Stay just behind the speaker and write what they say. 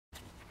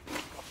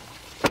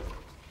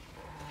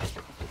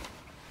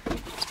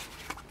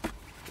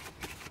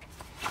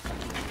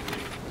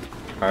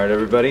Alright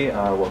everybody,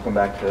 welcome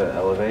back to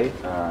Elevate.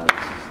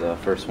 This is the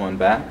first one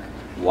back.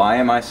 Why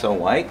am I so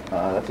white?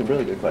 That's a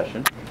really good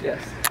question.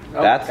 Yes.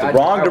 Oh, that's the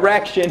wrong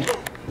direction.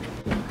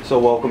 So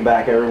welcome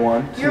back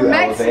everyone to You're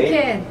Elevate.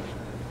 Mexican.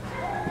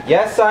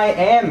 Yes I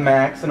am,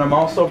 Max, and I'm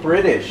also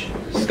British,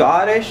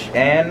 Scottish,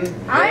 and Wales.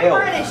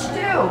 I'm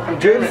British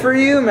too. Good for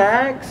you,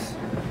 Max.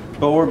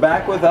 But we're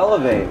back with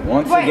Elevate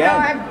once Wait, again.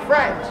 no, I'm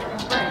French.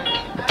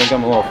 I think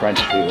I'm a little French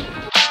too.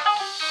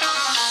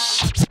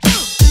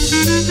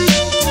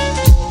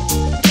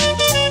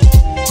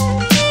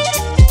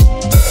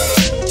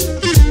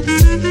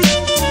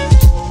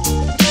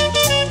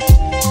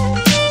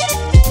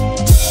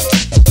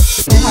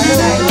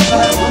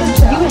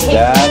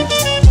 Dad,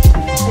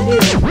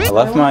 I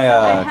left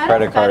my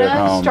credit card at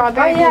home.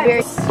 Strawberry,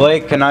 blueberry.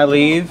 Blake, can I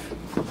leave?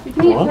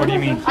 What do you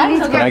mean?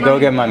 Can I go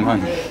get my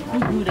money?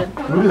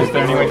 Is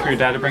there any way for your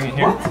dad to bring it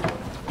here?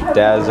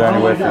 Dad, is there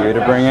any way for you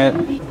to bring it?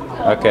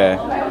 Okay,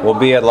 we'll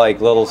be at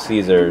like Little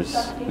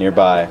Caesars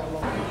nearby.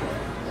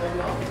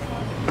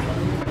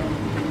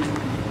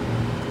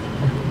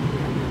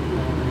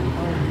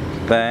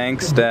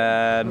 Thanks,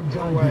 Dad.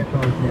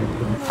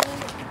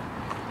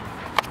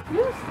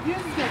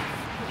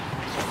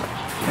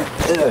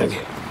 Ugh.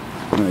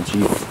 Oh,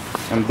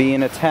 geez. I'm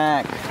being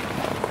attacked.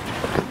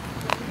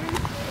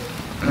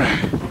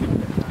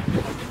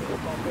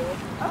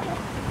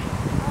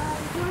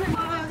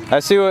 I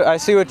see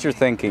what you're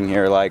thinking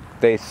here. Like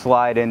they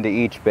slide into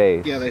each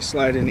base. Yeah, they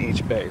slide into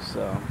each base.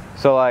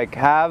 So like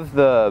have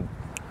the,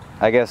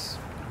 I guess,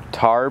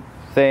 tarp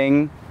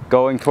thing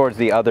going towards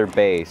the other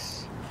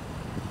base.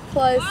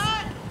 Plus.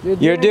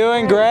 You're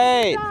doing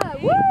great.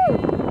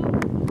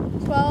 Woo!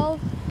 12.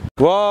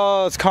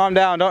 Whoa, let's calm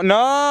down. Don't,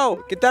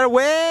 no! Get that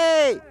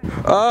away!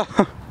 Oh.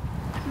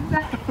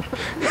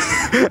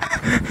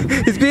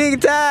 He's being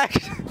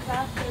attacked!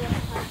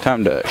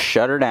 Time to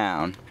shut her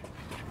down.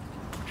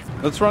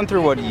 Let's run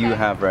through what you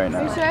have right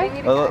now.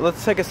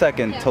 Let's take a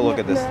second to look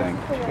at this thing.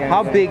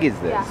 How big is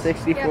this?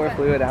 64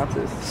 fluid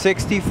ounces.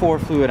 64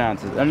 fluid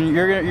ounces. And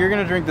you're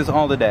gonna drink this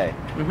all the day.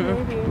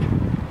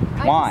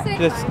 Mm-hmm. Why?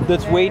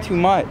 That's way too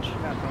much.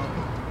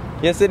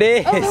 Yes, it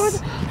is. Everyone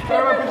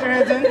put your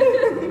hands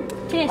in.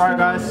 Alright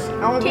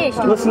guys,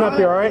 listen up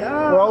here, alright?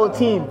 We're all a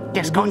team.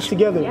 Yes, coach.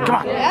 Together. Come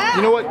on.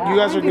 You know what? You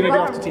guys are gonna get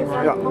off the team,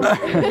 right? I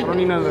don't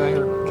need none of that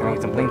here. Can I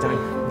get some bling time?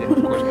 Yeah,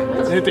 of course.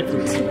 Anything,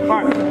 please.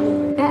 Alright.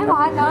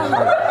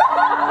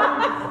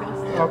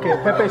 Okay,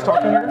 Pepe's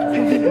talking here.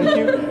 Thank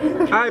you.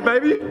 Alright,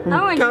 baby.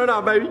 Count it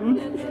out, baby.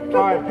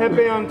 Alright,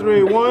 Pepe on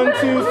 3. 1,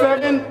 2,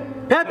 7.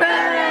 Pepe!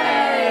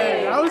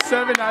 That was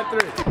 7, not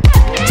 3.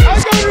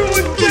 I got it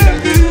with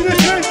 10.